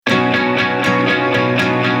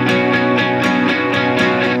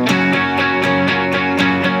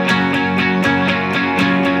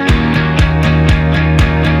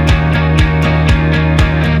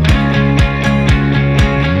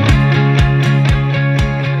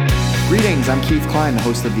Greetings, I'm Keith Klein, the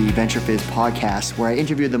host of the Venture Fizz podcast, where I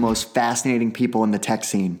interview the most fascinating people in the tech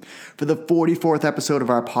scene. For the 44th episode of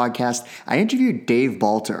our podcast, I interviewed Dave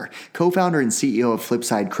Balter, co-founder and CEO of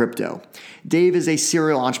Flipside Crypto. Dave is a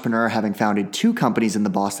serial entrepreneur, having founded two companies in the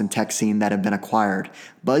Boston tech scene that have been acquired.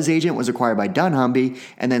 BuzzAgent was acquired by dunnhumby,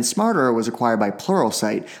 and then Smarter was acquired by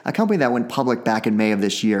Pluralsight, a company that went public back in May of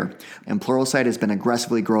this year. And Pluralsight has been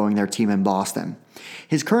aggressively growing their team in Boston.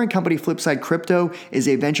 His current company, Flipside Crypto, is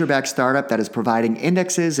a venture-backed startup that is providing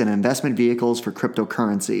indexes and investment vehicles for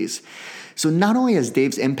cryptocurrencies. So not only has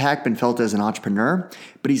Dave's impact been felt as an entrepreneur,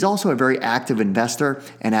 but he's also a very active investor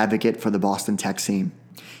and advocate for the Boston tech scene.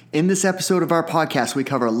 In this episode of our podcast, we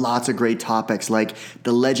cover lots of great topics like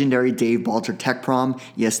the legendary Dave Balter tech prom.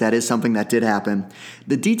 Yes, that is something that did happen.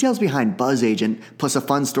 The details behind BuzzAgent, plus a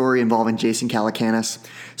fun story involving Jason Calacanis.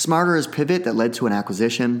 Smarter's pivot that led to an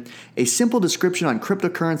acquisition. A simple description on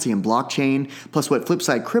cryptocurrency and blockchain, plus what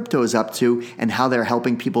Flipside Crypto is up to and how they're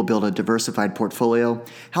helping people build a diversified portfolio.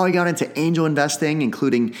 How I got into angel investing,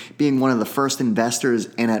 including being one of the first investors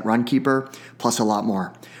in at Runkeeper, plus a lot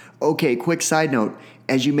more. Okay, quick side note.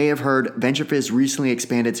 As you may have heard, VentureFizz recently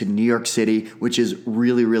expanded to New York City, which is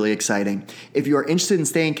really, really exciting. If you are interested in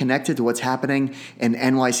staying connected to what's happening in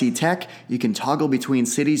NYC tech, you can toggle between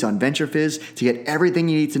cities on VentureFizz to get everything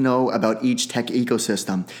you need to know about each tech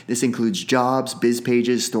ecosystem. This includes jobs, biz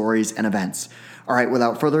pages, stories, and events. All right,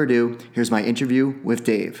 without further ado, here's my interview with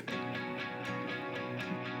Dave.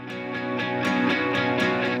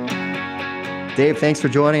 Dave, thanks for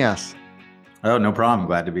joining us. Oh, no problem.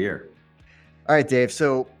 Glad to be here. All right, Dave.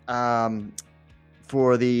 So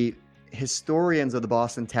for the historians of the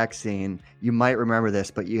Boston tech scene, you might remember this,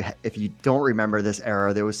 but if you don't remember this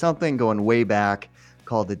era, there was something going way back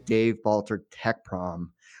called the Dave Balter Tech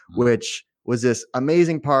Prom, which was this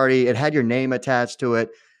amazing party. It had your name attached to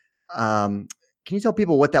it. Can you tell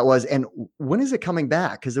people what that was and when is it coming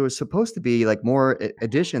back? Because there was supposed to be like more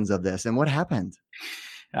editions of this, and what happened?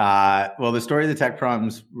 Well, the story of the tech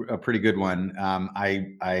prom's a pretty good one.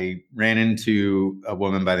 I ran into a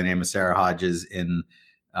woman by the name of Sarah Hodges in,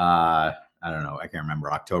 I don't know, I can't remember,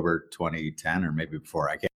 October 2010 or maybe before.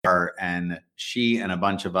 I can't remember. And she and a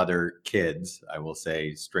bunch of other kids, I will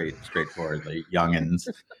say straightforwardly, youngins,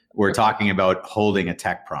 were talking about holding a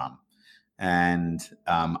tech prom. And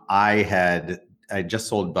I just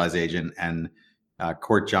sold BuzzAgent, and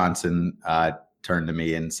Court Johnson turned to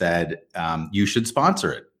me and said, you should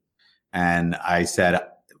sponsor it. And I said,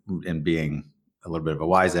 and being a little bit of a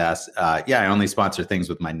wise ass, yeah, I only sponsor things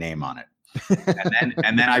with my name on it.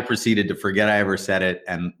 and then I proceeded to forget I ever said it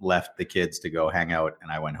and left the kids to go hang out,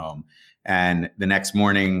 and I went home. And the next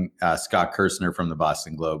morning, Scott Kirshner from the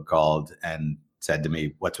Boston Globe called and said to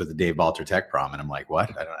me, what's with the Dave Balter Tech Prom? And I'm like, what?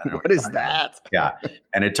 I don't know. What is that? Yeah.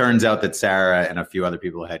 And it turns out that Sarah and a few other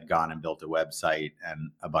people had gone and built a website and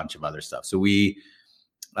a bunch of other stuff. So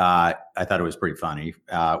I thought it was pretty funny.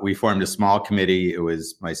 We formed a small committee. It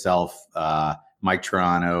was myself, Mike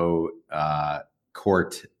Toronto,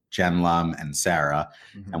 Court, Jen Lum, and Sarah.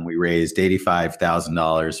 Mm-hmm. And we raised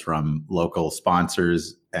 $85,000 from local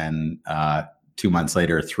sponsors, and 2 months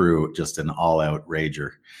later threw just an all-out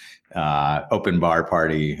rager. Open bar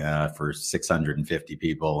party for 650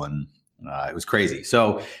 people, and it was crazy.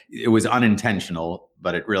 So it was unintentional,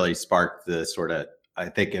 but it really sparked the sort of, I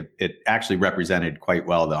think it actually represented quite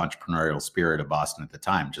well the entrepreneurial spirit of Boston at the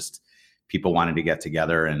time. Just people wanted to get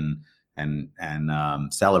together and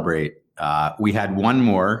celebrate. We had one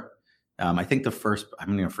more. I think the first,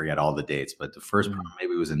 I'm going to forget all the dates, but the first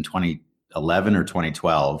maybe was in 2011 or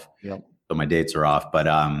 2012. Yep. So my dates are off, but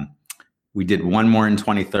we did one more in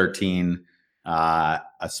 2013, a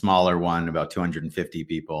smaller one, about 250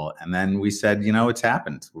 people. And then we said, it's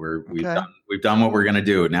happened. We've done what we're going to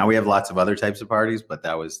do. Now we have lots of other types of parties, but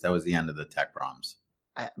that was the end of the tech proms.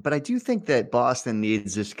 But I do think that Boston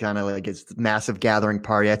needs this kind of like its massive gathering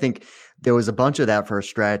party. I think there was a bunch of that for a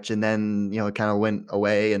stretch, and then, it kind of went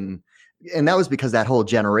away. And that was because that whole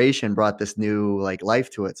generation brought this new like life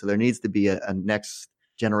to it. So there needs to be a next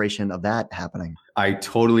generation of that happening. I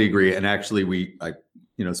totally agree. And actually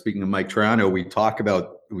speaking of Mike Toronto, we talk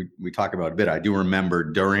about a bit. I do remember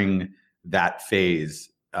during that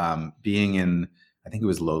phase being in, I think it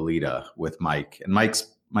was Lolita with Mike, and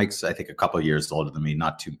Mike's I think a couple of years older than me,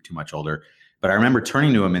 not too much older. But I remember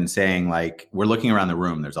turning to him and saying, like, we're looking around the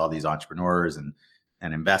room, there's all these entrepreneurs and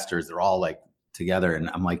investors, they're all like together. And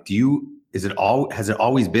I'm like, has it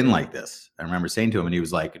always been like this? I remember saying to him, and he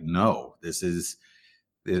was like, no,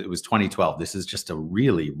 it was 2012. This is just a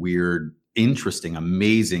really weird, interesting,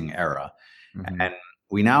 amazing era. Mm-hmm. And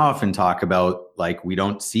we now often talk about, like, we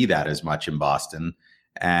don't see that as much in Boston.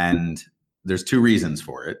 And there's two reasons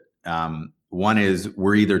for it. One is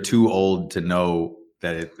we're either too old to know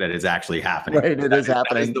that it's actually happening. Right, it is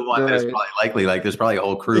happening. That is the one that is probably likely. Like, there's probably a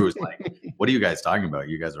whole crew who's like, what are you guys talking about?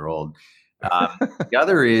 You guys are old. The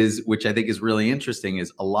other is, which I think is really interesting,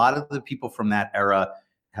 is a lot of the people from that era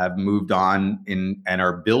have moved on and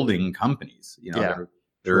are building companies.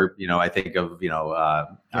 They're I think of, I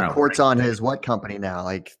don't know. Court's on his what company now?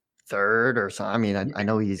 Like third or something. I mean, I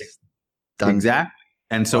know he's done. Exactly.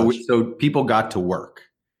 And so people got to work.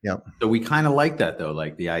 Yep. So we kind of like that, though,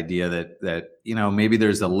 like the idea that maybe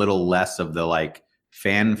there's a little less of the like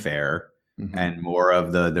fanfare and more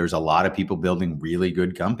of there's a lot of people building really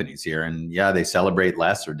good companies here. And yeah, they celebrate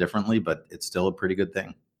less or differently, but it's still a pretty good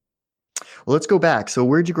thing. Well, let's go back. So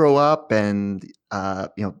where'd you grow up? And,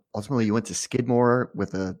 ultimately you went to Skidmore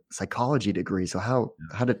with a psychology degree. So how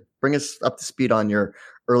to bring us up to speed on your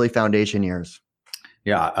early foundation years?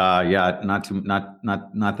 Yeah.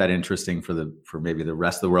 Not that interesting for maybe the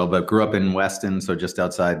rest of the world, but grew up in Weston. So just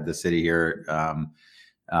outside the city here.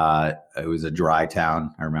 It was a dry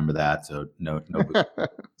town. I remember that. So no,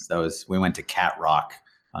 we went to Cat Rock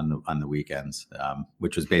on the weekends,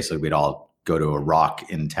 which was basically we'd all go to a rock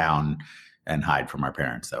in town and hide from our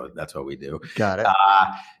parents. So that's what we do. Got it.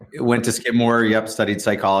 Went to Skidmore. Yep. Studied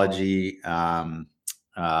psychology.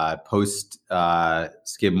 Post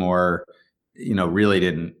Skidmore,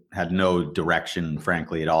 really had no direction,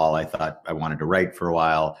 frankly, at all. I thought I wanted to write for a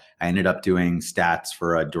while. I ended up doing stats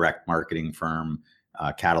for a direct marketing firm,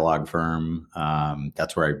 catalog firm.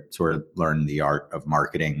 That's where I sort of learned the art of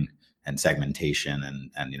marketing and segmentation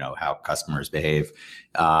and how customers behave.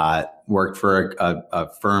 Worked for a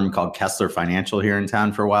firm called Kessler Financial here in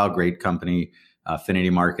town for a while. Great company, affinity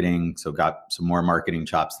marketing. So got some more marketing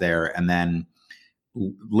chops there. And then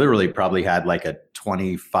literally probably had like a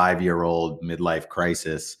 25-year-old midlife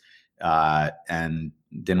crisis and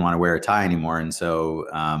didn't want to wear a tie anymore. And so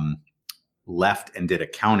left and did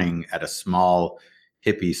accounting at a small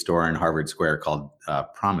hippie store in Harvard Square called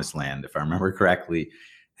Promised Land, if I remember correctly.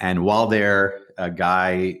 And while there, a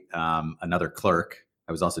guy, another clerk,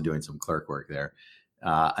 I was also doing some clerk work there.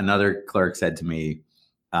 Another clerk said to me,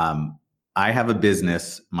 I have a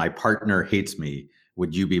business. My partner hates me.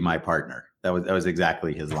 Would you be my partner? That was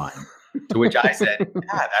exactly his line. To which I said,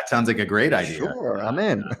 yeah, that sounds like a great idea. Sure, I'm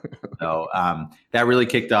in. So that really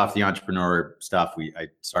kicked off the entrepreneur stuff. I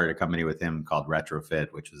started a company with him called Retrofit,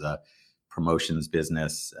 which was a promotions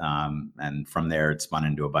business. And from there, it spun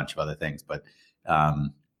into a bunch of other things. But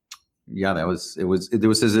it was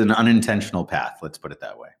an unintentional path. Let's put it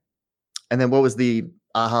that way. And then what was the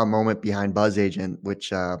aha moment behind Buzz Agent,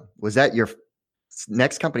 which was that your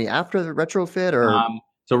next company after the Retrofit or?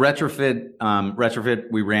 So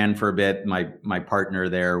Retrofit, we ran for a bit. My partner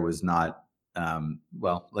there was not,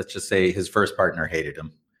 let's just say his first partner hated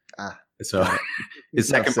him. So his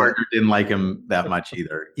second partner didn't like him that much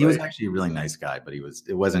either. He was actually a really nice guy, but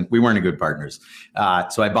we weren't good partners.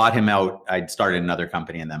 So I bought him out. I'd started another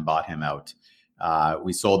company and then bought him out.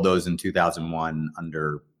 We sold those in 2001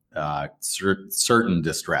 under certain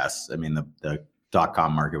distress. I mean, the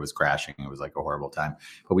 .com market was crashing. It was like a horrible time,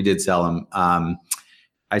 but we did sell them.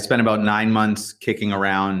 I spent about 9 months kicking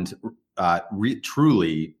around,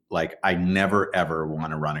 truly like I never, ever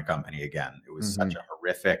want to run a company again. It was such a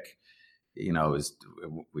horrific,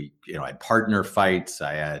 I had partner fights.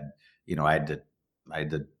 I had to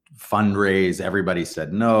fundraise. Everybody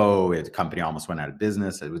said no. The company almost went out of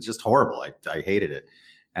business. It was just horrible. I hated it.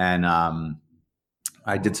 And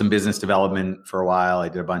I did some business development for a while. I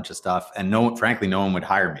did a bunch of stuff, and frankly, no one would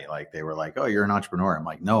hire me. Like they were like, "Oh, you're an entrepreneur." I'm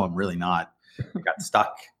like, "No, I'm really not." I got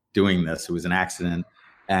stuck doing this. It was an accident.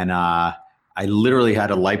 And I literally had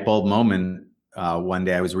a light bulb moment one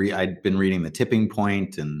day. I'd been reading The Tipping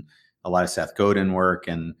Point and a lot of Seth Godin work,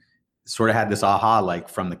 and sort of had this aha, like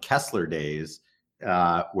from the Kessler days,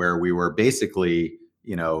 where we were basically,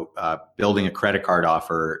 building a credit card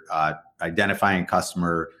offer, identifying a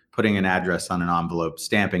customer, putting an address on an envelope,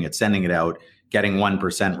 stamping it, sending it out, getting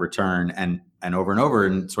 1% return, and over.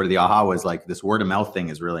 And sort of the aha was like, this word of mouth thing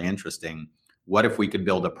is really interesting. What if we could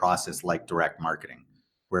build a process like direct marketing,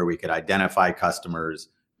 where we could identify customers,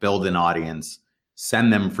 build an audience,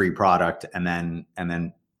 send them free product, and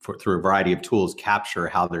then through a variety of tools, capture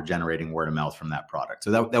how they're generating word of mouth from that product.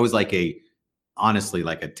 So that was like honestly,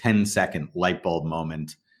 like a 10-second light bulb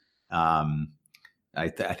moment. I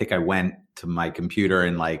think I went to my computer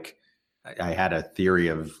and I had a theory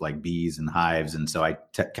of like bees and hives. And so I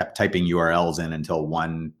kept typing URLs in until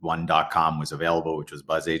one .com was available, which was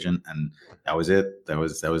Buzz Agent. And that was it. That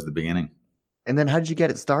was the beginning. And then how did you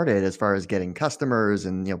get it started as far as getting customers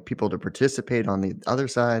and, people to participate on the other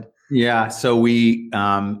side? Yeah. So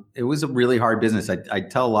it was a really hard business. I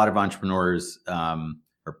tell a lot of entrepreneurs, or,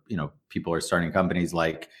 people are starting companies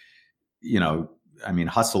like, I mean,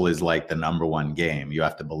 hustle is like the number one game. You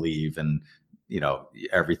have to believe, and,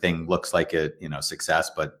 everything looks like a,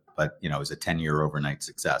 success, but, it was a 10-year overnight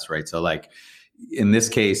success. Right. So like in this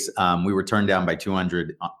case, we were turned down by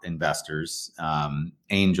 200 investors,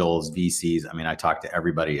 angels, VCs. I mean, I talked to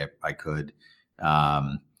everybody I could.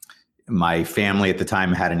 My family at the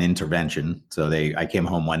time had an intervention. So I came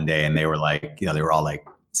home one day and they were like, they were all like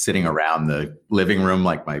sitting around the living room,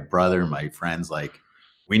 like my brother, my friends, like,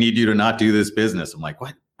 we need you to not do this business. I'm like,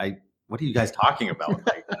 what? What are you guys talking about?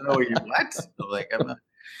 Like, I don't know what?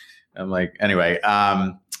 I'm like, anyway.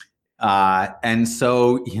 And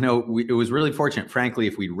so, it was really fortunate. Frankly,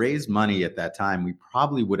 if we'd raised money at that time, we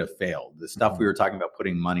probably would have failed. The stuff we were talking about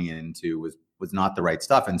putting money into was not the right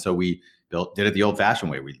stuff. And so we did it the old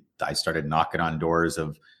fashioned way. I started knocking on doors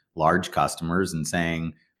of large customers and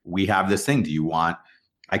saying, we have this thing.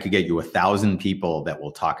 I could get you 1,000 people that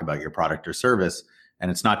will talk about your product or service. And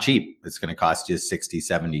it's not cheap. It's going to cost you 60,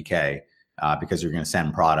 70K because you're going to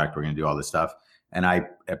send product. We're going to do all this stuff. And I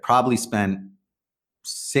probably spent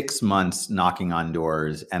 6 months knocking on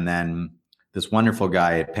doors. And then this wonderful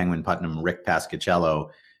guy at Penguin Putnam, Rick Pasquicello,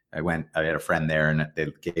 I had a friend there and they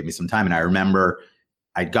gave me some time. And I remember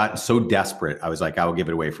I'd gotten so desperate. I was like, I will give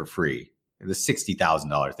it away for free. The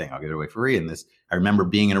 $60,000 thing, I'll give it away for free. And I remember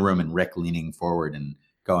being in a room and Rick leaning forward and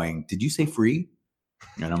going, did you say free?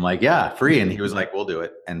 And I'm like, yeah, free. And he was like, we'll do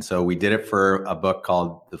it. And so we did it for a book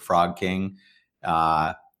called The Frog King.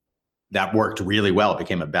 That worked really well. It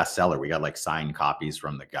became a bestseller. We got like signed copies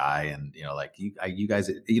from the guy, and you guys,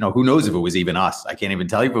 who knows if it was even us? I can't even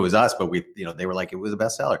tell you if it was us, but they were like, it was a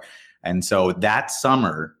bestseller. And so that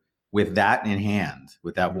summer, with that in hand,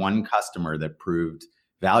 with that one customer that proved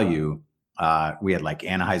value, we had like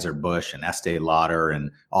Anheuser-Busch and Estee Lauder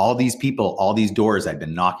and all these people, all these doors I'd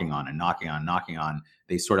been knocking on.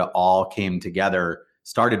 They sort of all came together,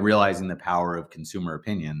 started realizing the power of consumer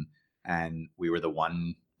opinion, and we were the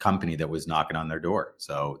one company that was knocking on their door.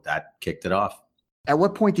 So that kicked it off. At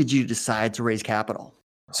what point did you decide to raise capital?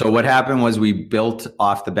 So what happened was we built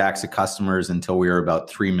off the backs of customers until we were about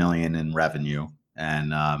 3 million in revenue.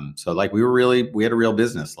 And so like we had a real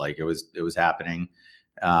business, like it was happening.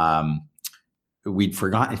 We'd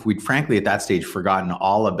frankly at that stage forgotten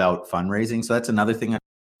all about fundraising. So that's another thing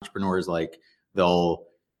entrepreneurs, like they'll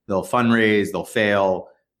fundraise, they'll fail,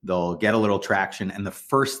 they'll get a little traction, and the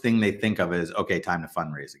first thing they think of is, okay, time to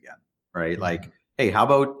fundraise again, right? Mm-hmm. Like, hey, how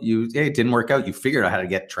about it didn't work out. You figured out how to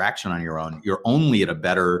get traction on your own. You're only at a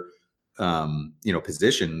better,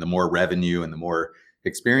 position, the more revenue and the more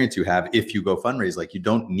experience you have. If you go fundraise, like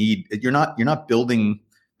you're not building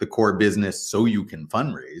the core business so you can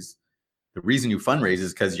fundraise. The reason you fundraise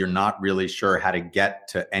is because you're not really sure how to get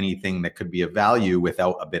to anything that could be of value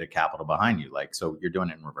without a bit of capital behind you. Like, so you're doing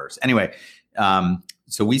it in reverse. Anyway,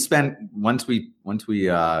 so we spent once we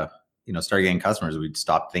started getting customers, we'd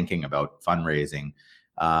stopped thinking about fundraising.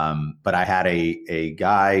 But I had a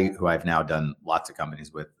guy who I've now done lots of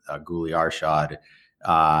companies with, Guli Arshad,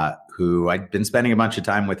 who I'd been spending a bunch of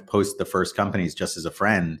time with post the first companies just as a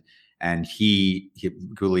friend. And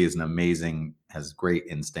Guli is has great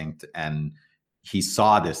instinct, and he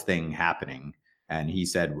saw this thing happening and he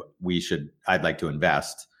said, I'd like to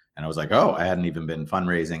invest. And I was like, oh, I hadn't even been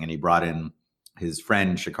fundraising. And he brought in his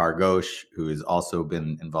friend, Shakar Ghosh, who has also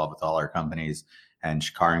been involved with all our companies. And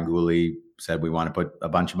Shakar and Guli said, we want to put a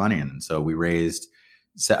bunch of money in. And so we raised,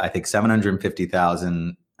 I think,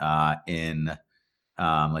 750,000 in,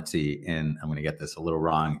 I'm going to get this a little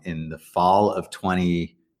wrong, in the fall of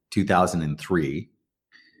 2003.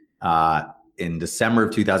 In December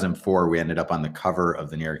of 2004, we ended up on the cover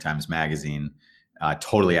of the New York Times Magazine,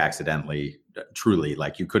 totally accidentally, truly,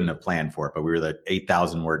 like you couldn't have planned for it, but we were the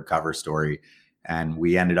 8,000 word cover story. And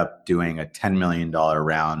we ended up doing a $10 million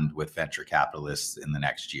round with venture capitalists in the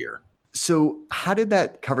next year. So how did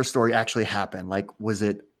that cover story actually happen? Like, was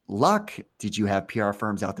it luck? Did you have PR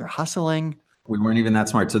firms out there hustling? We weren't even that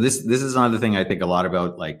smart. So this is another thing I think a lot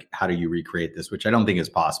about, like, how do you recreate this, which I don't think is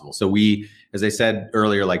possible. So we, as I said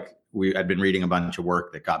earlier, like I'd been reading a bunch of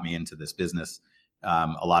work that got me into this business.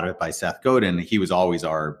 A lot of it by Seth Godin. He was always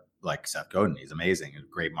Seth Godin. He's amazing. He's a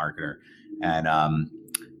great marketer. And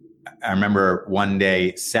I remember one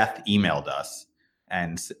day Seth emailed us,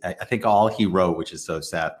 and I think all he wrote, which is so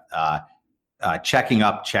Seth, checking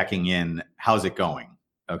up, checking in, how's it going?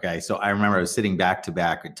 Okay. So I remember I was sitting back to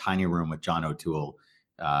back, a tiny room with John O'Toole,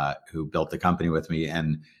 who built the company with me.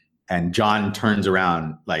 And And John turns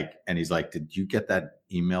around and he's like, did you get that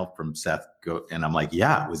email from Seth Goat? And I'm like,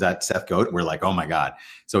 yeah, was that Seth Goat? We're like, oh my God.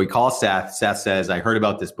 So he calls Seth. Seth says, I heard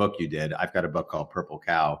about this book you did. I've got a book called Purple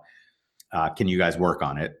Cow. Can you guys work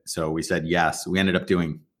on it? So we said yes. We ended up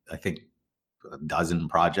doing, I think, a dozen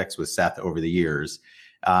projects with Seth over the years.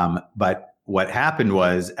 But what happened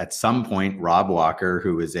was at some point, Rob Walker,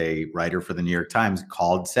 who is a writer for the New York Times,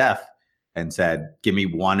 called Seth and said, give me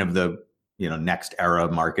one of the next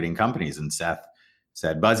era marketing companies. And Seth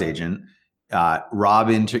said, Buzz Agent. Rob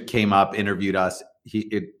came up, interviewed us.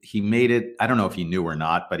 He made it, I don't know if he knew or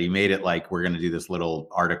not, but he made it like, we're going to do this little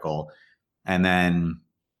article. And then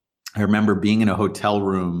I remember being in a hotel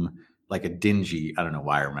room, like a dingy, I don't know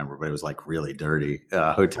why I remember, but it was like really dirty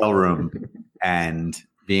hotel room, and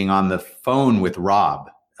being on the phone with Rob.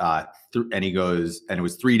 And he goes, and it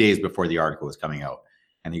was 3 days before the article was coming out.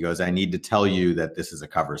 And he goes, I need to tell you that this is a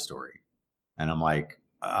cover story. And I'm like,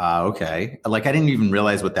 okay. Like, I didn't even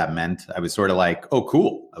realize what that meant. I was sort of like, oh,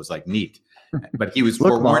 cool. I was like, neat. But he was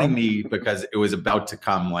forewarning me because it was about to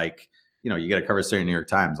come, like, you get a cover story in the New York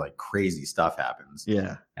Times, like crazy stuff happens.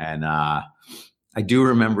 Yeah. And I do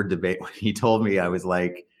remember debate when he told me, I was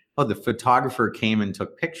like, oh, the photographer came and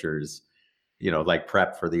took pictures, like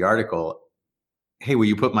prep for the article. Hey, will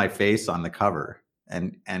you put my face on the cover?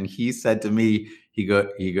 And he said to me,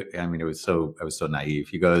 I mean, I was so naive.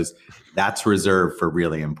 He goes, that's reserved for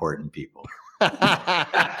really important people.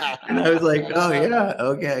 And I was like, oh yeah,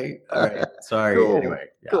 okay, all right, sorry. Cool. Anyway,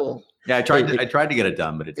 yeah. Cool. Yeah, I tried to get it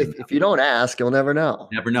done, but it didn't. If you don't ask, you'll never know.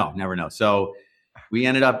 Never know. So we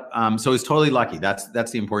ended up. So it's totally lucky. That's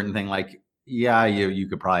the important thing. Like, yeah, you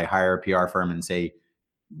could probably hire a PR firm and say,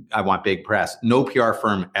 I want big press. No PR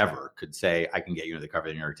firm ever could say, I can get you to the cover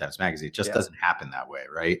of the New York Times Magazine. It just doesn't happen that way,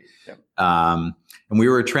 right? Yeah. And we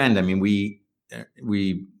were a trend. I mean, we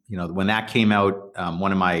when that came out,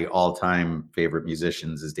 one of my all-time favorite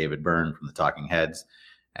musicians is David Byrne from the Talking Heads,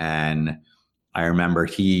 and I remember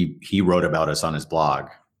he wrote about us on his blog,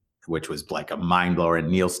 which was like a mind blower. And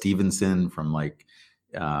Neil Stevenson from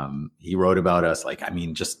he wrote about us, like, I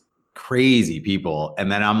mean, just crazy people. And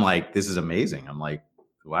then I'm like, this is amazing. I'm like,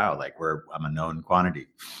 wow, like I'm a known quantity.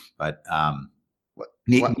 But why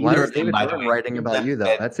was David Byrne writing about you,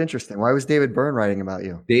 though? That's interesting. Why was David Byrne writing about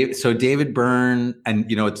you? David Byrne, and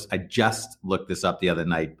I just looked this up the other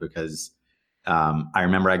night because I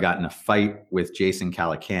remember I got in a fight with Jason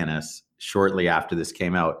Calacanis shortly after this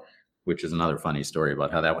came out, which is another funny story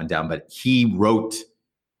about how that went down. But he wrote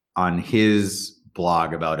on his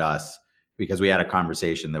blog about us because we had a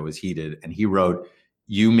conversation that was heated, and he wrote,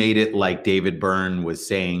 you made it like David Byrne was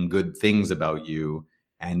saying good things about you,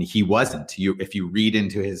 and he wasn't. If you read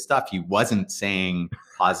into his stuff, he wasn't saying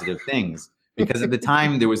positive things, because at the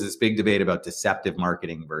time there was this big debate about deceptive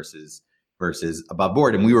marketing versus above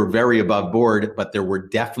board. And we were very above board, but there were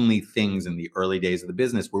definitely things in the early days of the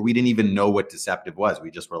business where we didn't even know what deceptive was. We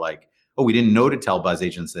just were like, oh, we didn't know to tell buzz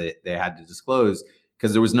agents that they had to disclose,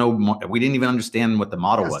 because there was we didn't even understand what the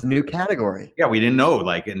model was. A new category. Yeah, we didn't know,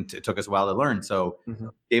 and it took us a while to learn. So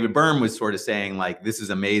David Byrne was sort of saying, like, this is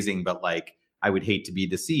amazing, but like, I would hate to be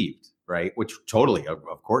deceived, right? Which totally,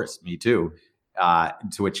 of course, me too.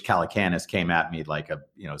 To which Calacanis came at me like a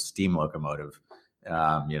steam locomotive.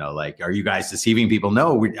 Like, are you guys deceiving people?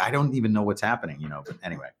 No, I don't even know what's happening. But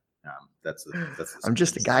anyway, that's I'm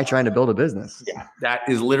just a guy trying to build a business. Yeah, that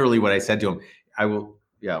is literally what I said to him. I will.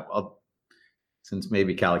 Yeah, since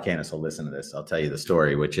maybe Calacanis will listen to this, I'll tell you the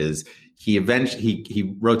story, which is he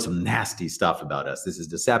wrote some nasty stuff about us. This is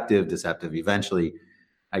deceptive. Eventually,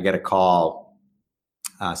 I get a call.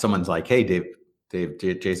 Someone's like, hey,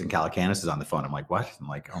 Jason Calacanis is on the phone. I'm like, what? I'm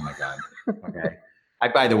like, oh my God. Okay. I,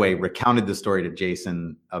 by the way, recounted the story to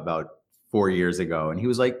Jason about 4 years ago. And he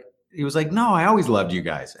was like, no, I always loved you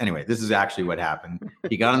guys. Anyway, this is actually what happened.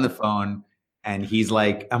 He got on the phone and he's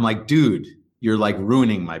like, I'm like, dude, you're like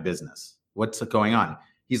ruining my business. What's going on?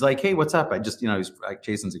 He's like, hey, what's up? I just, he's like,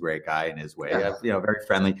 Jason's a great guy in his way, very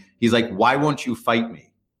friendly. He's like, why won't you fight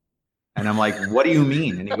me? And I'm like, what do you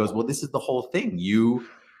mean? And he goes, well, this is the whole thing.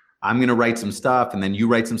 I'm going to write some stuff and then you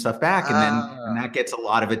write some stuff back. And that gets a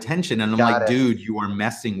lot of attention. And I'm like, dude, you are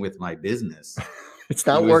messing with my business. It's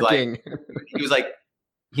not working. He was like,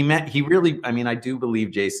 he really, I mean, I do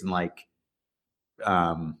believe Jason, like,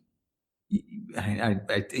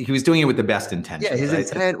 he was doing it with the best intentions. Yeah, his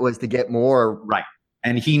intent was to get more. Right.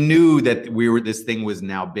 And he knew that this thing was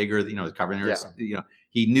now bigger, covering,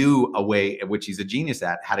 he knew a way at which he's a genius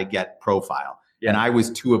at how to get profile. Yeah. And I was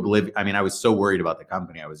too oblivious. I mean, I was so worried about the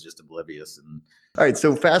company. I was just oblivious. And all right.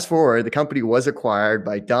 So fast forward, the company was acquired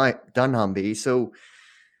by dunnhumby. So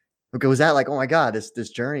Okay, was that like, oh my God, this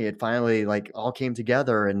journey, it finally like all came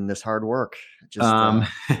together and this hard work just Um,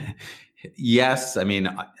 yes, I mean,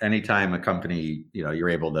 anytime a company, you're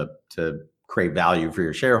able to create value for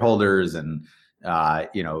your shareholders and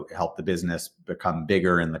help the business become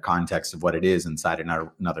bigger in the context of what it is inside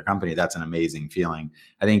another company, that's an amazing feeling.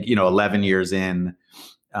 I think 11 years in,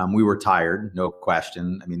 we were tired, no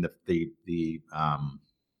question. I mean, the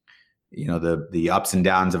ups and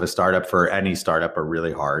downs of a startup for any startup are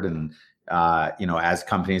really hard, and as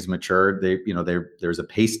companies mature, there's a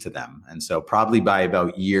pace to them, and so probably by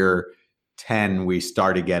about year 10, we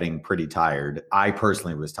started getting pretty tired. I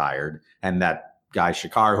personally was tired, and that guy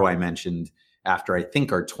Shakar, who I mentioned, after I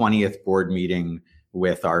think our 20th board meeting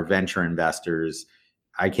with our venture investors,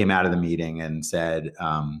 I came out of the meeting and said,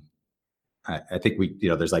 I think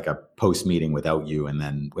there's like a post meeting without you and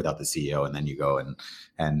then without the CEO, and then you go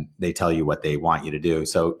and they tell you what they want you to do.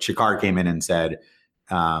 So Shakar came in and said,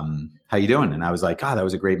 how you doing? And I was like, God, that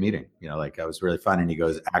was a great meeting. Like, that was really fun. And he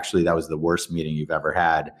goes, actually, that was the worst meeting you've ever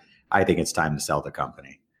had. I think it's time to sell the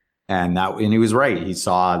company. And he was right. He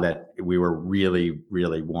saw that we were really,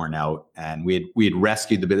 really worn out, and we had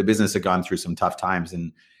rescued the business had gone through some tough times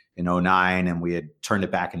in 2009, and we had turned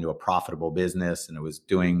it back into a profitable business, and it was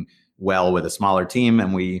doing well with a smaller team.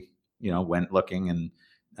 And we, went looking, and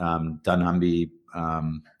dunnhumby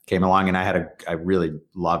came along, and I really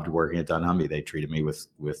loved working at dunnhumby. They treated me with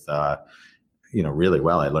really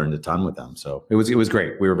well. I learned a ton with them. So it was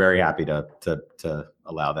great. We were very happy to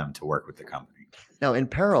allow them to work with the company. Now, in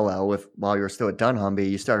parallel while you were still at dunnhumby,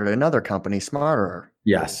 you started another company, Smarter.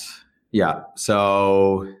 Yes. Yeah.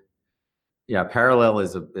 So yeah, parallel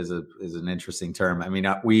is an interesting term. I mean,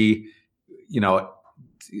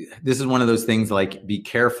 this is one of those things, like, be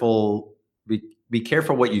careful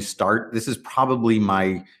what you start. This is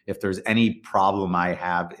probably if there's any problem I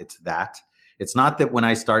have, it's that. It's not that when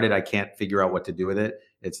I started, I can't figure out what to do with it.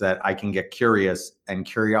 It's that I can get curious, and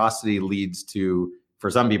curiosity leads to,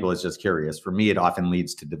 for some people, it's just curious. For me, it often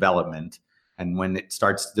leads to development. And when it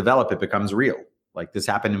starts to develop, it becomes real. Like, this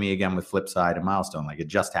happened to me again with Flipside and Milestone. Like, it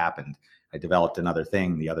just happened. I developed another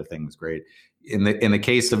thing. The other thing was great. In the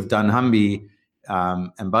case of dunnhumby,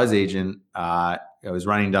 and Buzz Agent, I was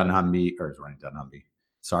running dunnhumby.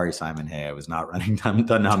 Sorry, Simon. Hey, I was not running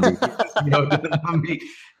dunnhumby. dunnhumby.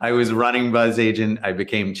 I was running Buzz Agent. I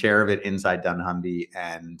became chair of it inside dunnhumby,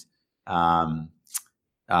 and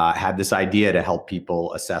had this idea to help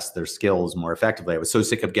people assess their skills more effectively. I was so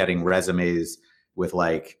sick of getting resumes with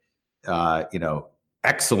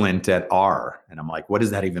excellent at R, and I'm like, what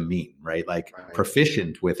does that even mean, right? Like,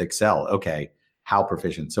 proficient with Excel. Okay. How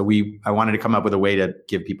proficient? So I wanted to come up with a way to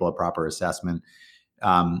give people a proper assessment.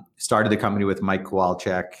 Started the company with Mike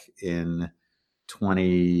Kowalczyk in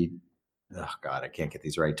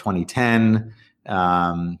 2010.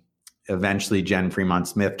 Eventually, Jen Fremont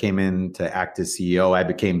Smith came in to act as CEO. I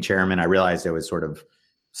became chairman. I realized I was sort of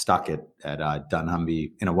stuck at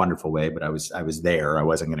dunnhumby in a wonderful way, but I was there. I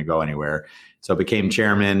wasn't going to go anywhere. So I became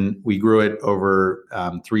chairman. We grew it over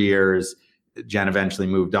 3 years. Jen eventually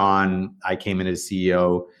moved on. I came in as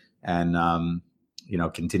CEO and,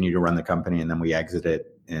 continued to run the company. And then we exited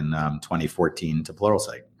in 2014 to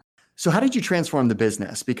Pluralsight. So how did you transform the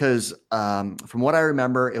business? Because from what I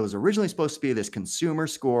remember, it was originally supposed to be this consumer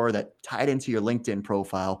score that tied into your LinkedIn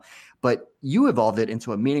profile, but you evolved it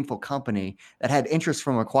into a meaningful company that had interest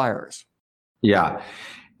from acquirers. Yeah.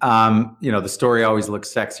 The story always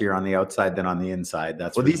looks sexier on the outside than on the inside.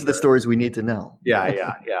 These are the stories we need to know.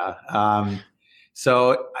 Yeah.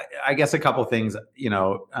 So I guess a couple things,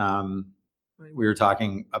 we were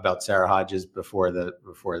talking about Sarah Hodges before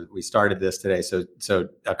we started this today. So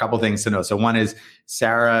a couple things to know. So one is,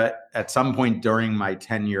 Sarah, at some point during my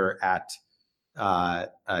tenure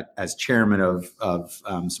as chairman of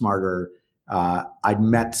Smarter, I'd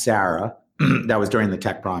met Sarah. That was during the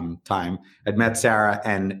Tech Prom time. I'd met Sarah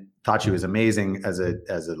and thought she was amazing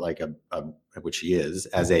which she is,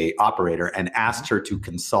 as a operator, and asked her to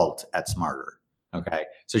consult at Smarter. Okay.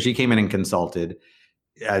 So she came in and consulted.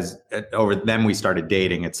 Then we started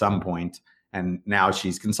dating at some point, and now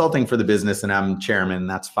she's consulting for the business and I'm chairman.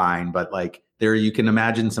 That's fine. But you can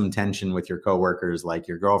imagine some tension with your coworkers, like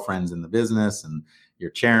your girlfriend's in the business and you're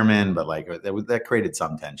chairman, but that created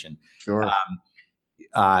some tension. Sure.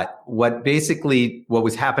 What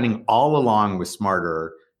was happening all along with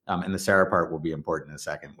Smarter, and the Sarah part will be important in a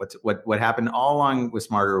second. What happened all along with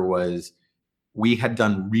Smarter was, we had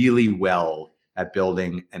done really well at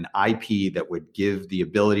building an IP that would give the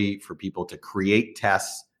ability for people to create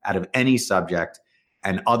tests out of any subject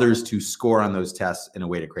and others to score on those tests in a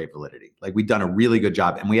way to create validity. Like, we'd done a really good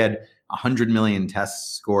job, and we had 100 million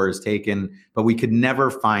test scores taken, but we could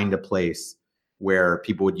never find a place where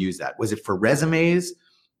people would use that. Was it for resumes?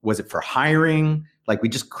 Was it for hiring? Like we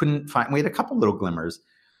just couldn't find, we had a couple little glimmers.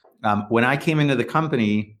 When I came into the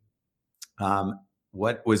company,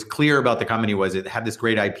 what was clear about the company was it had this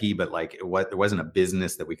great IP, but like there wasn't a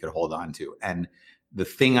business that we could hold on to. And the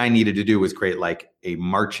thing I needed to do was create like a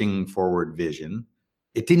marching forward vision.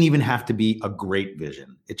 It didn't even have to be a great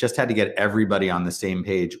vision. It just had to get everybody on the same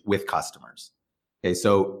page with customers. Okay,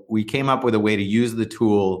 so we came up with a way to use the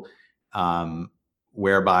tool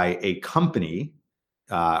whereby a company,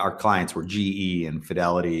 our clients were GE and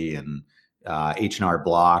Fidelity and H&R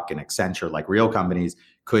Block and Accenture, like real companies,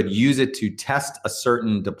 could use it to test a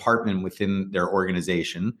certain department within their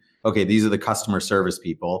organization. Okay, these are the customer service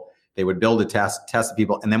people. They would build a test the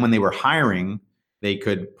people. And then when they were hiring, they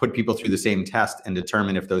could put people through the same test and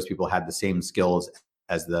determine if those people had the same skills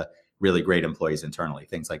as the really great employees internally,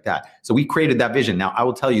 things like that. So we created that vision. Now, I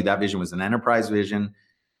will tell you that vision was an enterprise vision.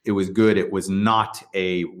 It was good. It was not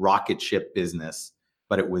a rocket ship business,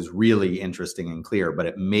 but it was really interesting and clear, but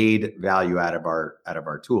it made value out of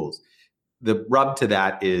our tools. The rub to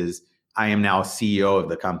that is I am now CEO of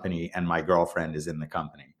the company and my girlfriend is in the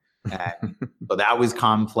company. And so that was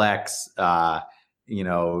complex.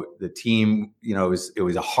 The team, it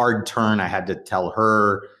was a hard turn. I had to tell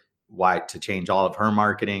her why to change all of her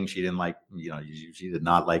marketing. She didn't like, she did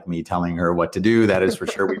not like me telling her what to do. That is for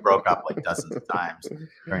sure. We broke up like dozens of times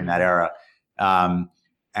during that era.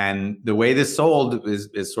 And the way this sold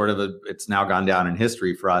is sort of it's now gone down in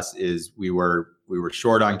history for us is we were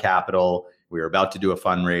short on capital. We were about to do a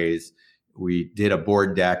fundraise. We did a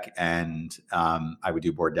board deck and I would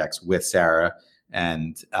do board decks with Sarah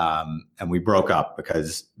and we broke up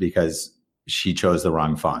because she chose the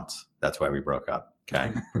wrong fonts. That's why we broke up.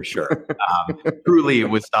 Okay, for sure. Truly, it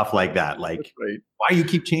was stuff like that. Like, right. Why you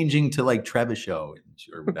keep changing to like Trebuchet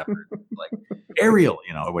or whatever, like Arial,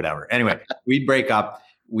 or whatever. Anyway, we'd break up.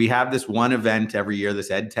 We have this one event every year, this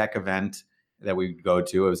ed tech event that we go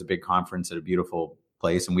to. It was a big conference at a beautiful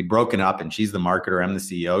place, and we'd broken up. And she's the marketer, I'm the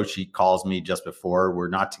CEO. She calls me just before. We're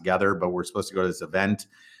not together, but we're supposed to go to this event,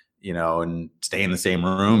 and stay in the same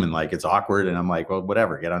room. And like it's awkward. And I'm like, well,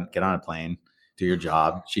 whatever. Get on a plane, do your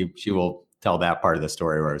job. She will tell that part of the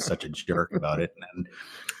story where I was such a jerk about it. And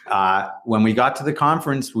when we got to the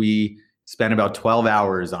conference, we spent about 12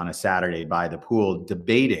 hours on a Saturday by the pool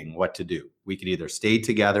debating what to do. We could either stay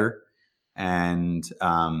together and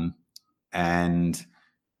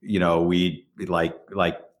we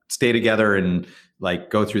like stay together and like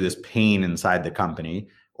go through this pain inside the company,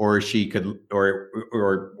 or she could,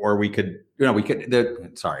 or we could,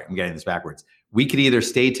 sorry, I'm getting this backwards. We could either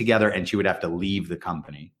stay together and she would have to leave the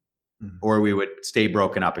company, or we would stay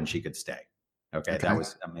broken up and she could stay. Okay. That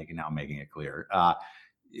was, I'm making it clear.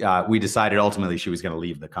 We decided ultimately she was going to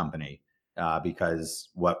leave the company because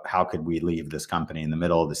how could we leave this company in the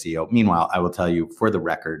middle of the CEO? Meanwhile, I will tell you for the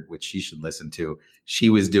record, which she should listen to, she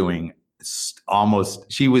was doing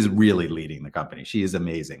she was really leading the company. She is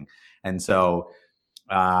amazing. And so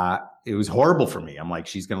it was horrible for me. I'm like,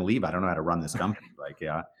 she's going to leave. I don't know how to run this company.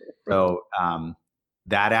 Yeah. So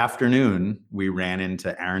that afternoon, we ran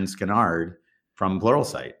into Aaron Skinnard from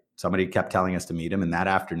Pluralsight. Somebody kept telling us to meet him. And that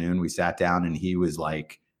afternoon we sat down and he was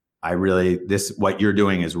like, what you're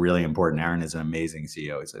doing is really important. Aaron is an amazing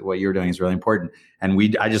CEO. He said, what you're doing is really important.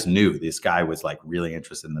 And I just knew this guy was like really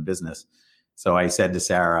interested in the business. So I said to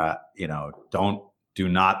Sarah, do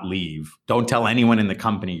not leave. Don't tell anyone in the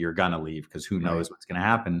company you're going to leave because who knows what's going to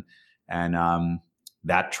happen. And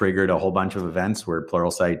that triggered a whole bunch of events where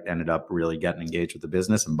Pluralsight ended up really getting engaged with the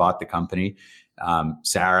business and bought the company.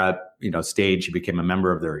 Sarah, stayed. She became a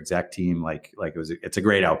member of their exec team. It's a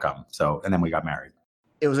great outcome. So, and then we got married.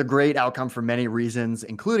 It was a great outcome for many reasons,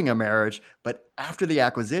 including a marriage. But after the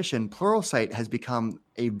acquisition, Pluralsight has become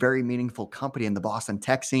a very meaningful company in the Boston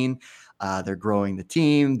tech scene. They're growing the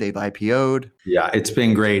team. They've IPO'd. Yeah, it's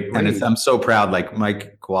been great. And I'm so proud. Like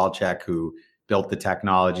Mike Kowalczyk, who built the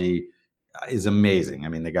technology, is amazing. I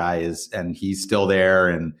mean, the guy and he's still there.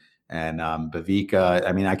 And Bhavika,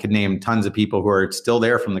 I mean, I could name tons of people who are still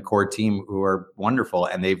there from the core team who are wonderful.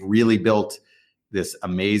 And they've really built this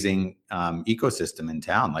amazing ecosystem in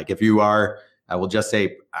town. Like I will just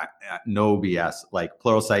say, no BS, like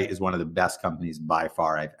Pluralsight is one of the best companies by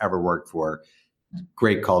far I've ever worked for.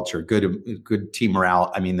 Great culture, good team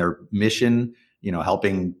morale. I mean, their mission,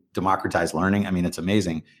 helping democratize learning. I mean, it's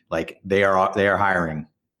amazing. Like they are hiring.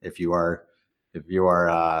 If you're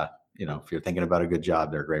thinking about a good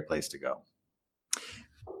job, they're a great place to go.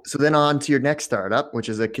 So then on to your next startup, which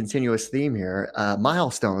is a continuous theme here,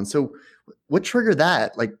 Milestone. So what triggered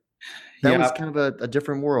that? That was Yeah. kind of a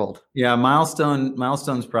different world. Yeah.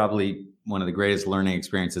 Milestone's probably one of the greatest learning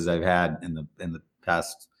experiences I've had in the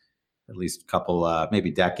past, at least couple,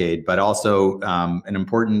 maybe decade, but also an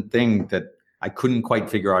important thing that I couldn't quite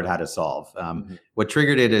figure out how to solve. What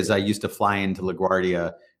triggered it is I used to fly into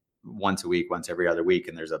LaGuardia once a week, once every other week,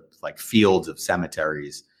 and there's like fields of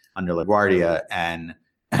cemeteries under LaGuardia, and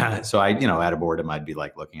so I, out of boredom, I'd be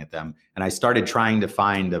like looking at them, and I started trying to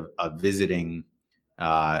find a visiting,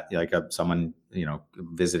 someone,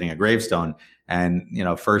 visiting a gravestone, and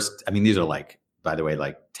first, I mean, these are like, by the way,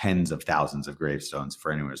 like tens of thousands of gravestones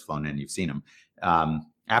for anyone who's flown in, you've seen them.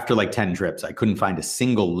 After like 10 trips, I couldn't find a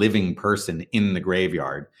single living person in the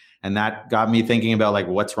graveyard. And that got me thinking about like,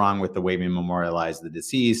 what's wrong with the way we memorialize the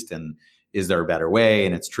deceased? And is there a better way?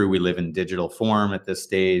 And it's true, we live in digital form at this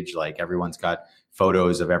stage. Like everyone's got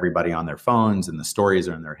photos of everybody on their phones and the stories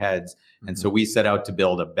are in their heads. And so we set out to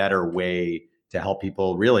build a better way to help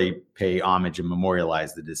people really pay homage and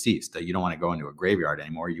memorialize the deceased. You don't want to go into a graveyard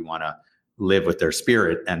anymore. You want to live with their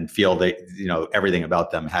spirit and feel that everything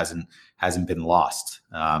about them hasn't been lost.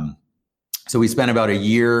 So we spent about a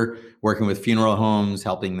year working with funeral homes,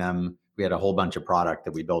 helping them. We had a whole bunch of product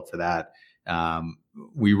that we built for that.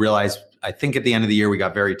 We realized, I think at the end of the year, we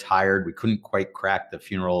got very tired. We couldn't quite crack the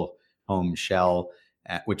funeral home shell,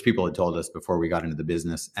 which people had told us before we got into the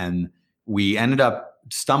business. And we ended up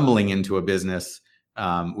stumbling into a business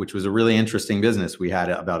which was a really interesting business. We had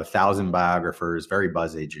about 1,000 biographers, very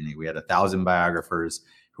buzz agent-y. We had 1,000 biographers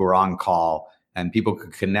who were on call, and people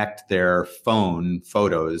could connect their phone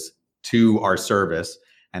photos to our service.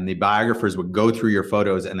 And the biographers would go through your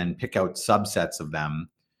photos and then pick out subsets of them.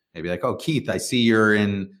 They'd be like, "Oh, Keith, I see you're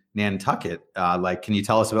in Nantucket. Can you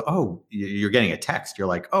tell us about, oh, you're getting a text. You're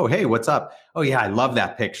like, oh, hey, what's up? Oh yeah, I love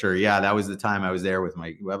that picture. Yeah, that was the time I was there with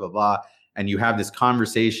my blah, blah, blah." And you have this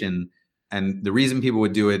conversation. And the reason people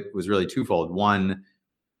would do it was really twofold. One,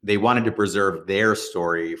 they wanted to preserve their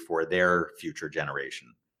story for their future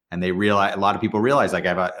generation. And they realize, a lot of people realize, like,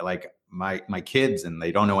 I've my kids, and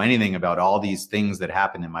they don't know anything about all these things that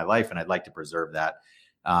happened in my life, and I'd like to preserve that.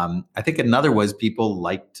 I think another was people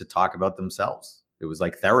like to talk about themselves. It was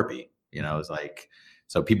like therapy, it was like,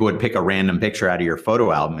 so people would pick a random picture out of your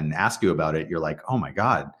photo album and ask you about it. You're like, oh my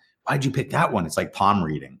God, why'd you pick that one? It's like palm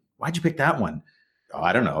reading. Why'd you pick that one? Oh,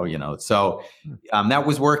 I don't know, so that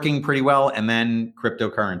was working pretty well. And then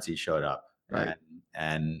cryptocurrency showed up, right?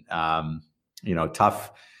 And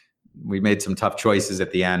tough. We made some tough choices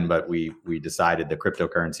at the end, but we decided the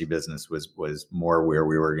cryptocurrency business was more where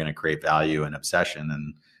we were going to create value and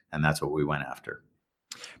obsession, and that's what we went after.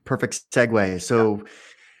 Perfect segue. So,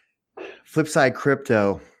 Flipside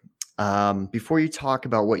Crypto. Before you talk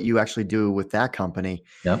about what you actually do with that company,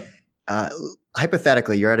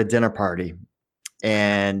 hypothetically, you're at a dinner party,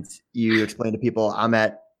 and you explain to people, I'm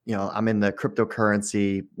in the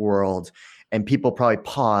cryptocurrency world, and people probably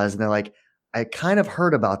pause and they're like, I kind of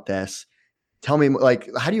heard about this. Tell me,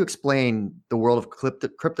 how do you explain the world of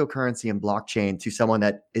cryptocurrency and blockchain to someone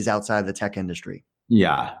that is outside of the tech industry?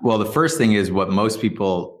 Yeah. Well, the first thing is what most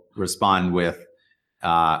people respond with,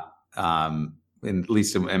 at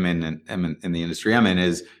least I'm in the industry I'm in,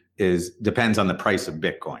 is depends on the price of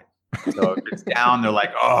Bitcoin. So if it's down, they're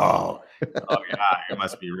like, oh yeah, it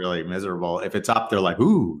must be really miserable. If it's up, they're like,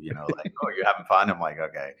 ooh, like, oh, you're having fun. I'm like,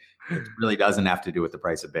 okay, it really doesn't have to do with the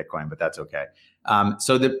price of Bitcoin, but that's okay.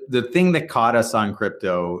 So the thing that caught us on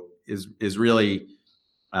crypto is really,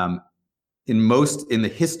 in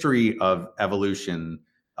the history of evolution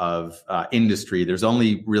of industry, there's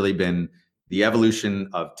only really been the evolution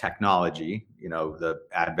of technology, the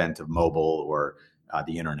advent of mobile or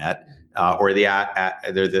the internet, or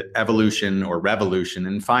the evolution or revolution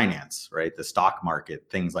in finance, right? The stock market,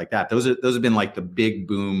 things like that. Those have been like the big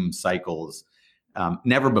boom cycles.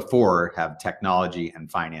 Never before have technology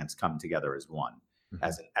and finance come together as one,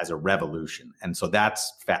 as a revolution. And so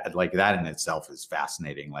that's like that in itself is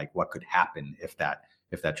fascinating. Like what could happen if that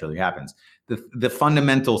truly happens? The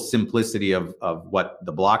fundamental simplicity of what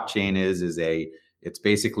the blockchain is it's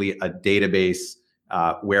basically a database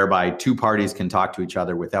whereby two parties can talk to each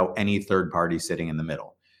other without any third party sitting in the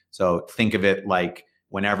middle. So think of it like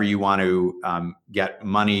whenever you want to get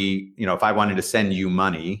money, if I wanted to send you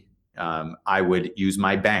money, I would use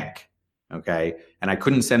my bank, okay? And I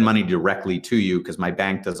couldn't send money directly to you because my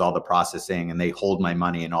bank does all the processing and they hold my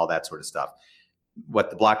money and all that sort of stuff. What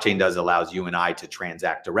the blockchain does allows you and I to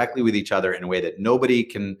transact directly with each other in a way that nobody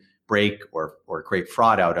can break or create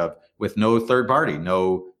fraud out of, with no third party,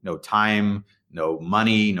 no time, no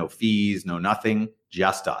money, no fees, no nothing,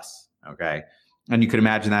 just us, okay? And you could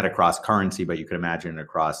imagine that across currency, but you could imagine it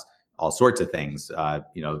across all sorts of things,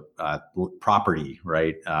 property,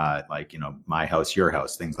 right? My house, your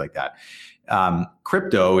house, things like that.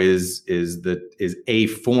 Crypto is a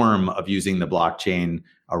form of using the blockchain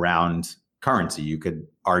around currency. You could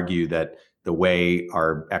argue that the way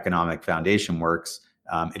our economic foundation works,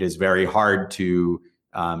 it is very hard to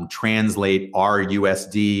translate our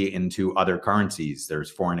USD into other currencies. There's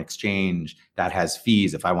foreign exchange that has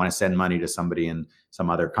fees. If I want to send money to somebody in some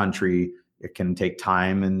other country, it can take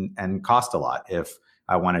time and cost a lot. If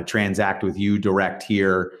I want to transact with you direct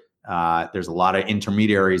here, there's a lot of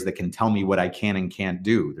intermediaries that can tell me what I can and can't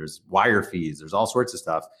do. There's wire fees, there's all sorts of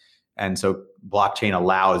stuff. And so blockchain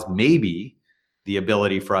allows maybe the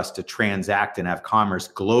ability for us to transact and have commerce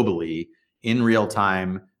globally in real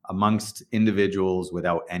time amongst individuals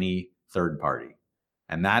without any third party.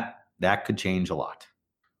 And that could change a lot.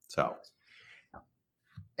 So.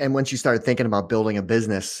 And once you started thinking about building a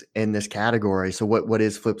business in this category, so what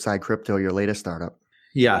is Flipside Crypto, your latest startup?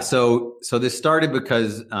 Yeah, so this started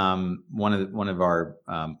because one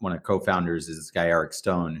of co-founders is this guy Eric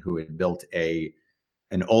Stone, who had built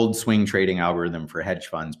an old swing trading algorithm for hedge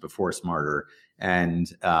funds before Smarter,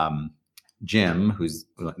 and Jim, who's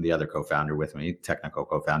the other co-founder with me, technical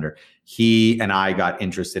co-founder, he and I got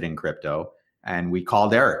interested in crypto, and we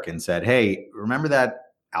called Eric and said, "Hey, remember that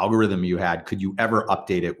algorithm you had? Could you ever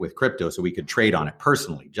update it with crypto so we could trade on it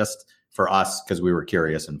personally, just for us, because we were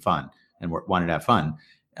curious and fun and wanted to have fun?"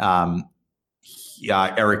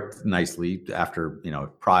 Eric nicely, after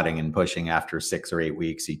prodding and pushing, after 6 or 8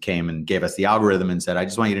 weeks, he came and gave us the algorithm and said, "I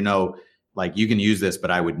just want you to know, like, you can use this, but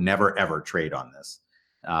I would never ever trade on this."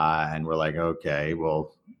 And we're like, "Okay,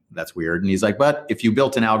 well, that's weird." And he's like, "But if you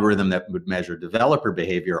built an algorithm that would measure developer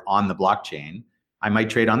behavior on the blockchain, I might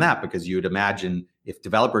trade on that, because you would imagine if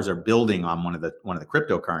developers are building on one of the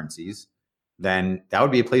cryptocurrencies, then that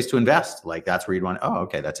would be a place to invest. Like, that's where you'd want, oh,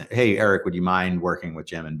 okay, that's it. Hey, Eric, would you mind working with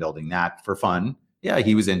Jim and building that for fun?" Yeah,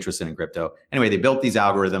 he was interested in crypto. Anyway, they built these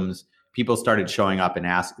algorithms. People started showing up and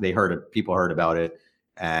people heard about it.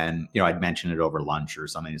 And, I'd mention it over lunch or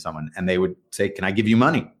something to someone, and they would say, "Can I give you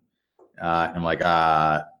money?" And I'm like,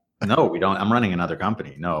 "No, we don't. I'm running another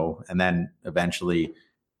company. No." And then eventually,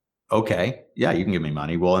 "Okay, yeah, you can give me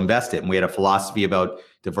money. We'll invest it." And we had a philosophy about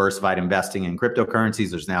diversified investing in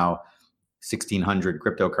cryptocurrencies. There's now 1,600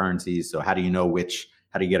 cryptocurrencies. So how do you know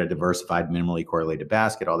how do you get a diversified, minimally correlated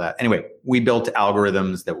basket, all that? Anyway, we built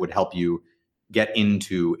algorithms that would help you get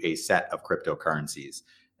into a set of cryptocurrencies.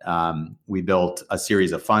 We built a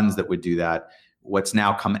series of funds that would do that. What's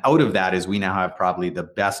now come out of that is we now have probably the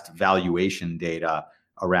best valuation data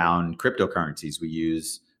around cryptocurrencies. We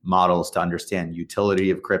use models to understand utility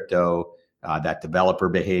of crypto, that developer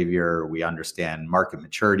behavior. We understand market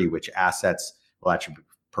maturity, which assets will actually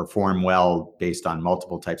perform well based on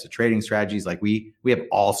multiple types of trading strategies. Like we have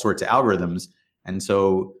all sorts of algorithms. And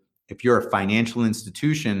so if you're a financial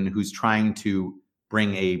institution who's trying to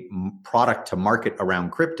bring a product to market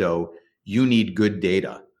around crypto, you need good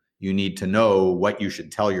data. You need to know what you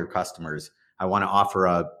should tell your customers. I want to offer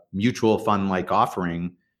a mutual fund like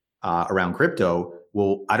offering around crypto.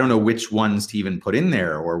 Well, I don't know which ones to even put in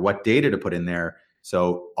there or what data to put in there.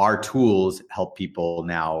 So our tools help people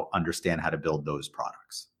now understand how to build those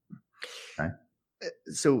products. Okay.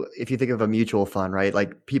 So if you think of a mutual fund, right?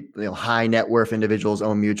 Like people, high net worth individuals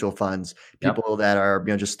own mutual funds. People that are,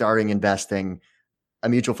 just starting investing, a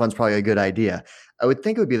mutual fund's probably a good idea. I would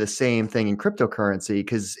think it would be the same thing in cryptocurrency,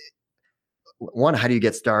 because one, how do you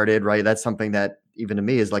get started, right? That's something that even to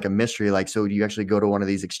me is like a mystery. Like, so do you actually go to one of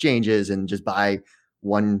these exchanges and just buy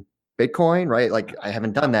one Bitcoin, right? Like, I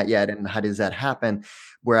haven't done that yet. And how does that happen?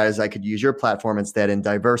 Whereas I could use your platform instead and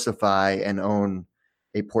diversify and own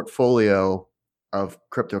a portfolio of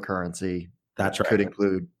cryptocurrency. That's right. Could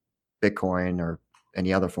include Bitcoin or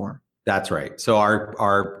any other form. That's right. So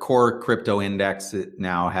our core crypto index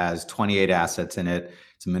now has 28 assets in it.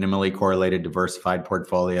 It's a minimally correlated, diversified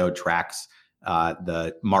portfolio, tracks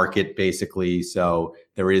the market basically. So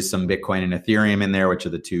there is some Bitcoin and Ethereum in there, which are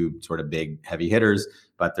the two sort of big heavy hitters,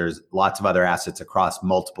 but there's lots of other assets across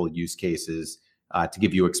multiple use cases to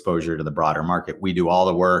give you exposure to the broader market. We do all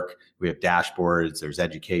the work. We have dashboards, there's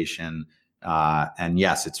education, and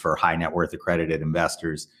yes, it's for high net worth accredited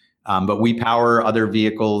investors. But we power other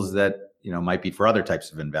vehicles that might be for other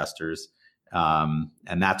types of investors.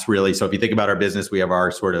 And that's really, so if you think about our business, we have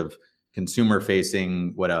our sort of consumer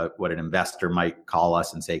facing, what an investor might call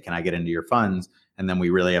us and say, "Can I get into your funds?" And then we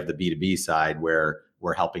really have the B2B side where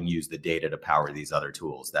we're helping use the data to power these other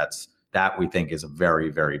tools. That we think is a very,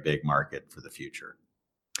 very big market for the future.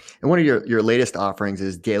 And one of your latest offerings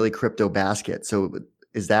is Daily Crypto Basket. So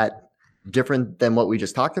is that different than what we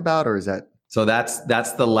just talked about, or is that? So that's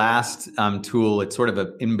the last tool. It's sort of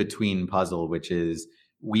an in-between puzzle, which is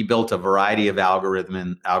we built a variety of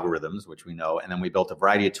algorithms, which we know, and then we built a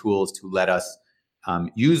variety of tools to let us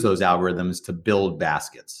use those algorithms to build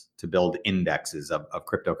baskets, to build indexes of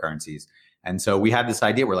cryptocurrencies. And so we had this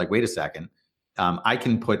idea. We're like, wait a second, I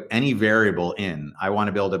can put any variable in. I want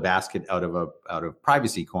to build a basket out of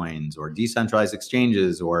privacy coins or decentralized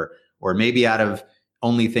exchanges, or maybe out of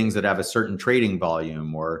only things that have a certain trading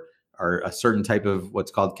volume or a certain type of what's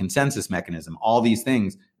called consensus mechanism, all these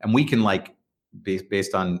things. And we can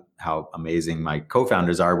based on how amazing my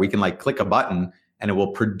co-founders are, we can click a button and it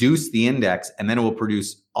will produce the index, and then it will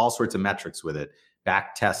produce all sorts of metrics with it,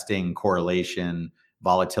 back testing, correlation,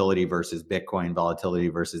 volatility versus Bitcoin, volatility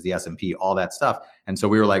versus the S&P, all that stuff. And so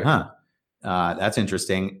we were like, that's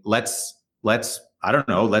interesting. Let's I don't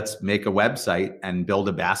know, let's make a website and build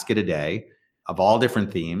a basket a day of all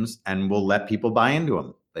different themes, and we'll let people buy into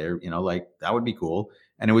them. They're, that would be cool.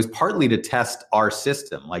 And it was partly to test our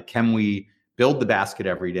system. Can we build the basket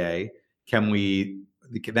every day? Can we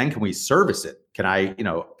service it? Can I,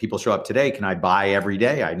 people show up today, can I buy every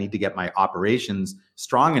day? I need to get my operations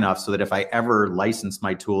strong enough so that if I ever license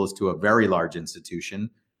my tools to a very large institution,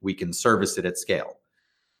 we can service it at scale.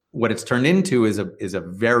 What it's turned into is a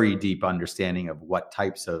very deep understanding of what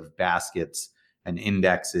types of baskets and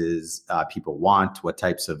indexes people want, what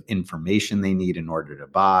types of information they need in order to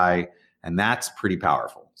buy. And that's pretty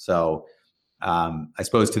powerful. So I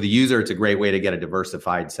suppose to the user, it's a great way to get a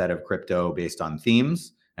diversified set of crypto based on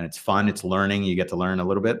themes. And it's fun. It's learning. You get to learn a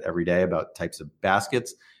little bit every day about types of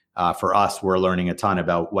baskets. For us, we're learning a ton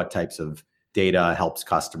about what types of data helps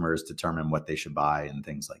customers determine what they should buy and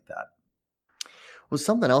things like that. Well,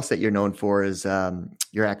 something else that you're known for is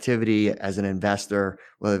your activity as an investor,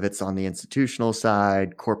 whether it's on the institutional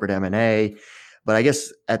side, corporate M&A. But I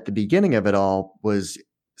guess at the beginning of it all was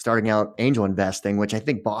starting out angel investing, which I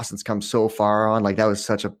think Boston's come so far on. That was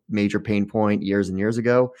such a major pain point years and years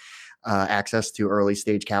ago, access to early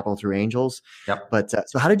stage capital through angels. Yep. But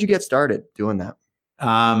so how did you get started doing that?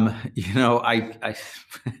 I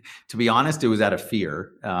to be honest, it was out of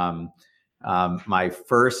fear. My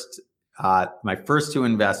first two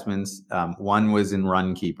investments, one was in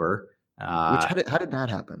Runkeeper. How did that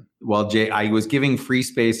happen? Well, Jay, I was giving free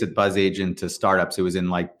space at BuzzAgent to startups. It was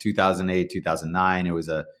in 2008, 2009. It was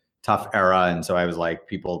a tough era. And so I was like,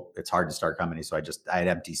 it's hard to start companies. So I had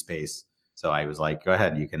empty space. So I was like, go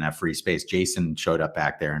ahead, you can have free space. Jason showed up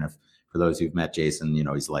back there. And for those who've met Jason,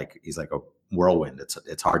 he's like a whirlwind.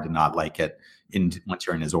 It's hard to not like it once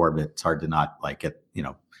you're in his orbit. It's hard to not like it,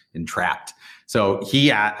 entrapped. So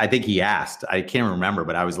I think he asked, I can't remember,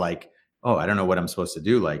 but I was like, oh, I don't know what I'm supposed to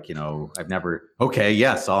do. Okay,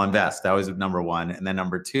 yes, I'll invest. That was number one. And then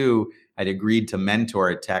number two, I'd agreed to mentor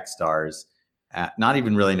at Techstars, not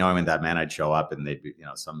even really knowing what that meant. I'd show up and they'd be,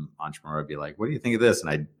 some entrepreneur would be like, what do you think of this? And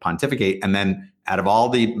I'd pontificate. And then out of all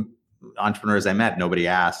the entrepreneurs I met, nobody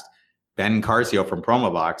asked. Ben Carcio from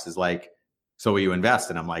Promobox is like, so will you invest?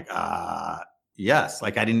 And I'm like, yes.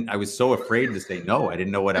 I was so afraid to say no. I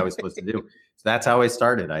didn't know what I was supposed to do. So that's how I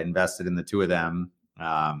started. I invested in the two of them.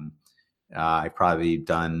 I've probably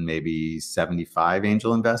done maybe 75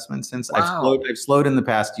 angel investments since. Wow. I've slowed in the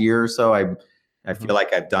past year or so. I feel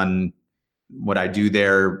like I've done what I do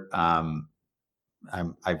there.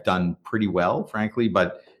 I've done pretty well, frankly,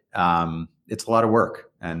 but it's a lot of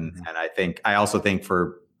work. And I also think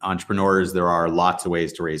for entrepreneurs, there are lots of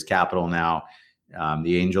ways to raise capital now.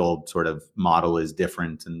 The angel sort of model is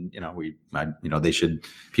different, and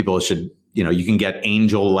people should, you can get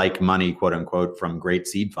angel-like money, quote unquote, from great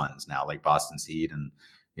seed funds now, like Boston Seed and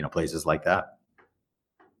places like that.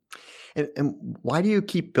 And why do you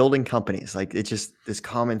keep building companies? It's just this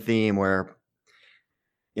common theme where,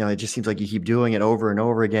 it just seems like you keep doing it over and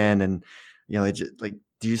over again, and it just, do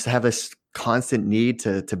you just have this constant need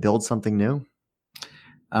to build something new?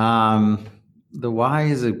 The why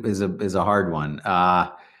is a hard one.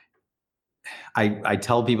 I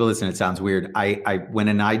tell people this, and it sounds weird. When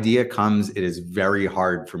an idea comes, it is very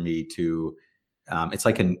hard for me to.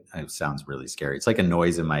 It sounds really scary. It's like a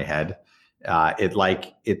noise in my head. I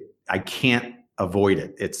can't avoid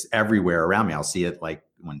it. It's everywhere around me. I'll see it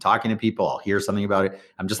when talking to people. I'll hear something about it.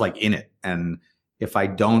 I'm just in it, and if I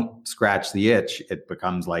don't scratch the itch, it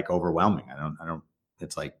becomes overwhelming. I don't.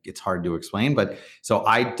 It's hard to explain, but so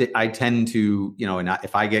I tend to, and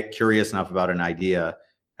if I get curious enough about an idea,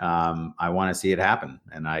 I want to see it happen.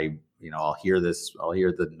 And I'll hear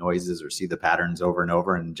the noises or see the patterns over and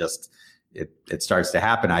over, and just, it starts to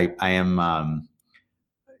happen. I am, I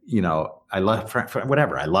love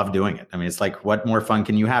whatever. I love doing it. I mean, it's what more fun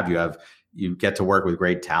can you have? You have, you get to work with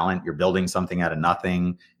great talent. You're building something out of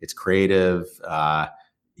nothing. It's creative.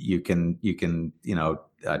 You can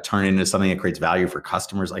turn it into something that creates value for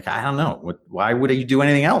customers. Like, I don't know, why would you do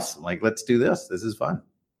anything else? Like, let's do this. This is fun.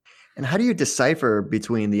 And how do you decipher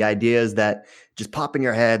between the ideas that just pop in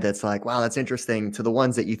your head that's like, wow, that's interesting, to the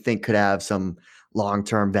ones that you think could have some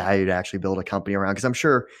long-term value to actually build a company around? Because I'm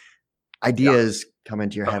sure ideas come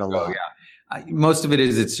into your head a lot. Most of it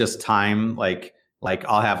is, it's just time. Like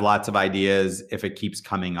I'll have lots of ideas if it keeps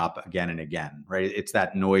coming up again and again, right? It's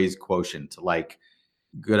that noise quotient. Like,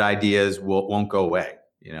 good ideas won't go away,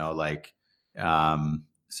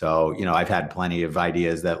 so, I've had plenty of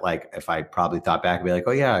ideas that, like, if I probably thought back, I'd be like,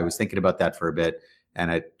 oh yeah, I was thinking about that for a bit. And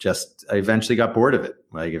I eventually got bored of it.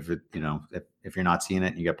 Like, if you're not seeing it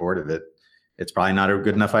and you get bored of it, it's probably not a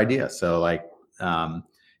good enough idea. So, like,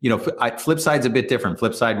 Flipside's a bit different.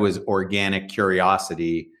 Flipside was organic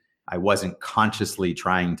curiosity. I wasn't consciously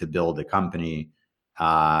trying to build a company.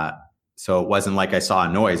 So it wasn't like I saw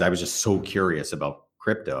a noise. I was just so curious about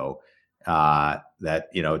crypto that,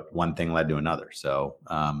 one thing led to another. So,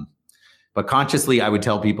 but consciously, I would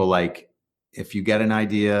tell people, like, if you get an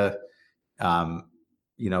idea,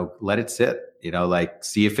 let it sit, like,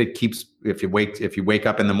 see if it keeps, if you wake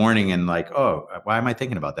up in the morning and, like, oh, why am I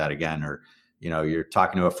thinking about that again? Or, you're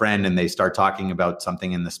talking to a friend and they start talking about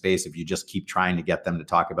something in the space. If you just keep trying to get them to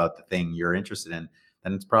talk about the thing you're interested in,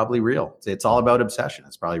 then it's probably real. It's all about obsession.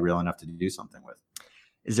 It's probably real enough to do something with.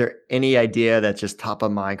 Is there any idea that's just top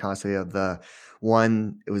of mind constantly, of the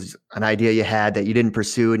one, it was an idea you had that you didn't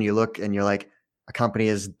pursue and you look and you're like, a company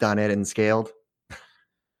has done it and scaled?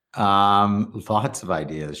 Lots of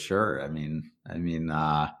ideas. Sure. I mean,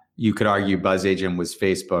 you could argue Buzz Agent was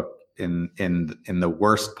Facebook in the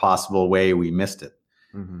worst possible way. We missed it.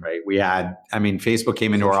 Mm-hmm. Right. Facebook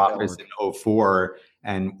came into our office in 2004.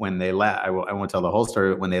 And when they left, I won't tell the whole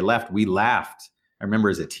story, but when they left, we laughed. I remember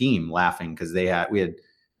as a team laughing, because we had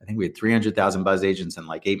 300,000 Buzz Agents and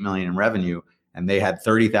like 8 million in revenue, and they had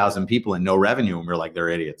 30,000 people and no revenue. And we were like, they're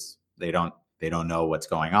idiots. They don't know what's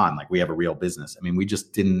going on. Like, we have a real business. We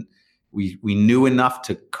just didn't, we knew enough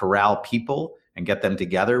to corral people and get them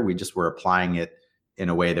together. We just were applying it in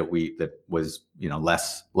a way that was,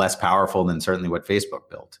 less powerful than certainly what Facebook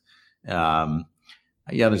built. There's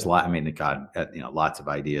a lot. Lots of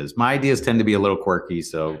ideas. My ideas tend to be a little quirky.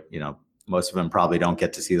 So, most of them probably don't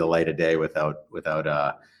get to see the light of day without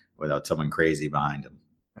someone crazy behind them.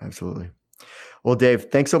 Absolutely. Well, Dave,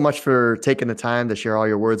 thanks so much for taking the time to share all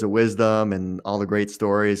your words of wisdom and all the great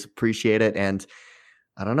stories. Appreciate it. And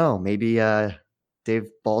I don't know, maybe Dave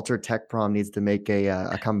Balter Tech Prom needs to make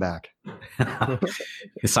a comeback.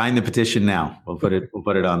 Sign the petition now. We'll put it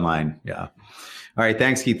online. Yeah. All right.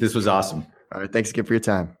 Thanks, Keith. This was awesome. All right. Thanks again for your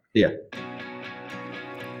time. Yeah.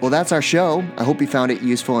 Well, that's our show. I hope you found it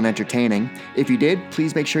useful and entertaining. If you did,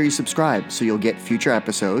 please make sure you subscribe so you'll get future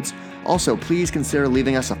episodes. Also, please consider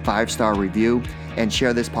leaving us a 5-star review and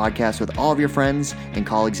share this podcast with all of your friends and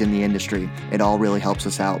colleagues in the industry. It all really helps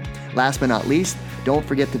us out. Last but not least, don't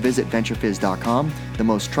forget to visit venturefizz.com, the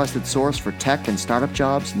most trusted source for tech and startup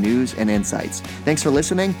jobs, news, and insights. Thanks for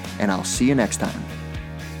listening, and I'll see you next time.